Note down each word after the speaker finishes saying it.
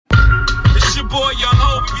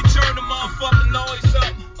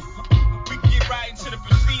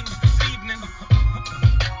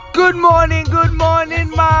Good morning,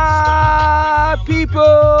 my people.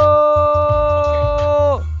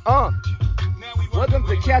 Welcome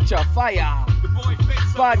to Catch a Fire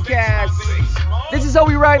podcast. This is how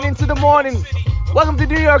we ride into the morning. Welcome to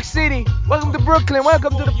New York City. Welcome to Brooklyn.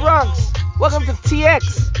 Welcome to the Bronx. Welcome to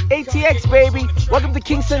TX, ATX, baby. Welcome to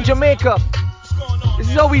Kingston, Jamaica. This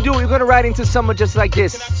is how we do. We're gonna ride into summer just like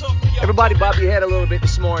this. Everybody bob your head a little bit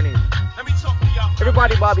this morning.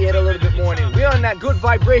 Everybody bob your head a little bit morning. We're on that good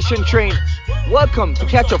vibration train. Welcome to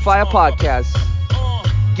Catch a Fire podcast.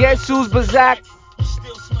 Guess who's back?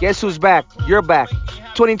 Guess who's back? You're back.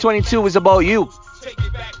 2022 is about you.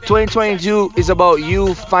 2022 is about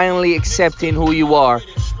you finally accepting who you are.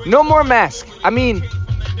 No more mask. I mean,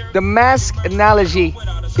 the mask analogy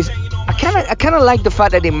is. I kind of like the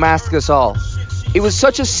fact that they mask us all. It was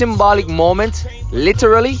such a symbolic moment,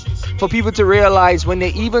 literally, for people to realize when they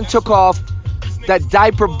even took off that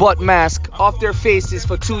diaper butt mask off their faces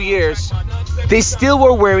for 2 years, they still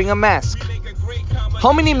were wearing a mask.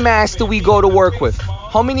 How many masks do we go to work with?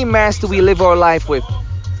 How many masks do we live our life with?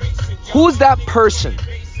 Who's that person?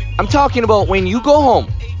 I'm talking about when you go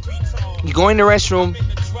home, you go in the restroom,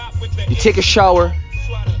 you take a shower,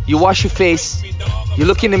 you wash your face, you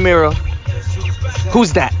look in the mirror.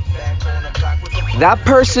 Who's that? That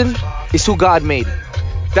person is who God made.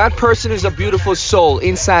 That person is a beautiful soul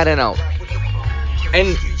inside and out.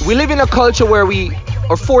 And we live in a culture where we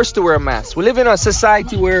are forced to wear a mask. We live in a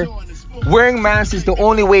society where wearing masks is the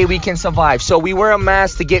only way we can survive. So we wear a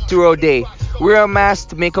mask to get through our day. We wear a mask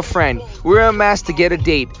to make a friend. We wear a mask to get a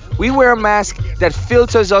date. We wear a mask that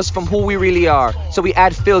filters us from who we really are. So we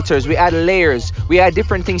add filters, we add layers, we add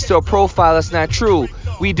different things to our profile that's not true.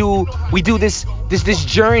 We do this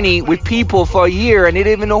journey with people for a year and they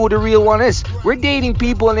don't even know who the real one is. We're dating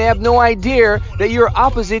people and they have no idea that you're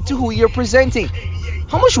opposite to who you're presenting.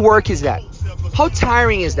 How much work is that? How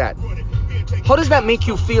tiring is that? How does that make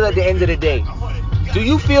you feel at the end of the day? Do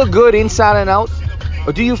you feel good inside and out?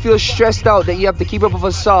 Or do you feel stressed out that you have to keep up a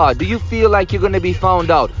facade? Do you feel like you're going to be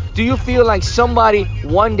found out? Do you feel like somebody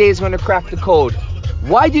one day is going to crack the code?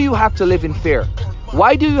 Why do you have to live in fear?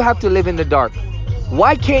 Why do you have to live in the dark?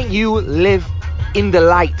 Why can't you live in the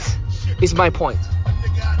light? Is my point.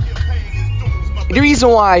 The reason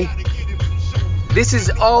why this is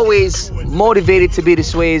always motivated to be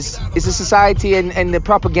this way is the society and the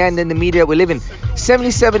propaganda and the media that we live in.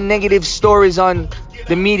 77 negative stories on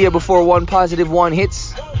the media before one positive one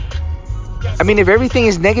hits. I mean, if everything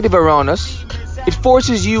is negative around us, it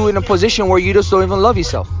forces you in a position where you just don't even love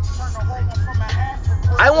yourself.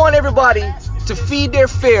 I want everybody to feed their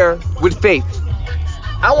fear with faith.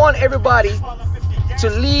 I want everybody to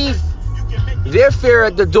leave their fear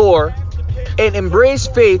at the door and embrace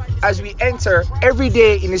faith as we enter every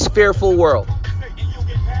day in this fearful world.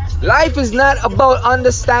 Life is not about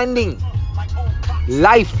understanding.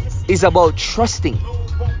 Life is about trusting.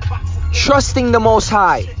 Trusting the Most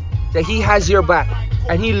High that He has your back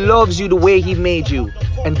and He loves you the way He made you.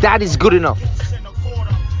 And that is good enough.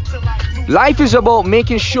 Life is about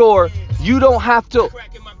making sure you don't have to.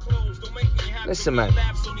 Listen, man.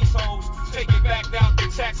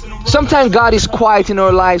 Sometimes God is quiet in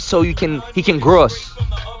our lives so He can grow us.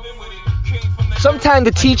 Sometimes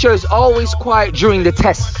the teacher is always quiet during the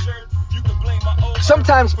test.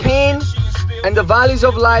 Sometimes pain and the valleys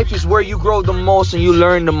of life is where you grow the most and you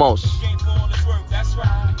learn the most.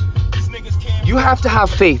 You have to have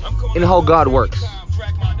faith in how God works.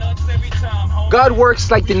 God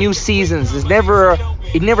works like the new seasons. It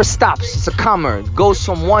never stops. It's a comma. It goes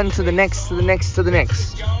from one to the next, to the next, to the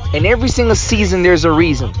next. And every single season there's a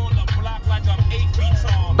reason.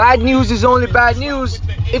 Bad news is only bad news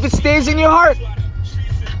if it stays in your heart.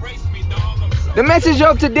 The message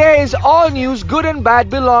of today is all news, good and bad,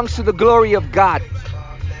 belongs to the glory of God.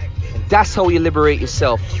 And that's how you liberate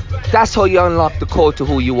yourself. That's how you unlock the code to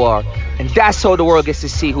who you are. And that's how the world gets to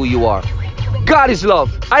see who you are. God is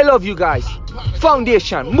love. I love you guys.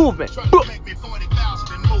 Foundation, movement.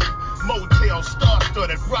 Motel,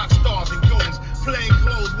 star-studded, rock stars and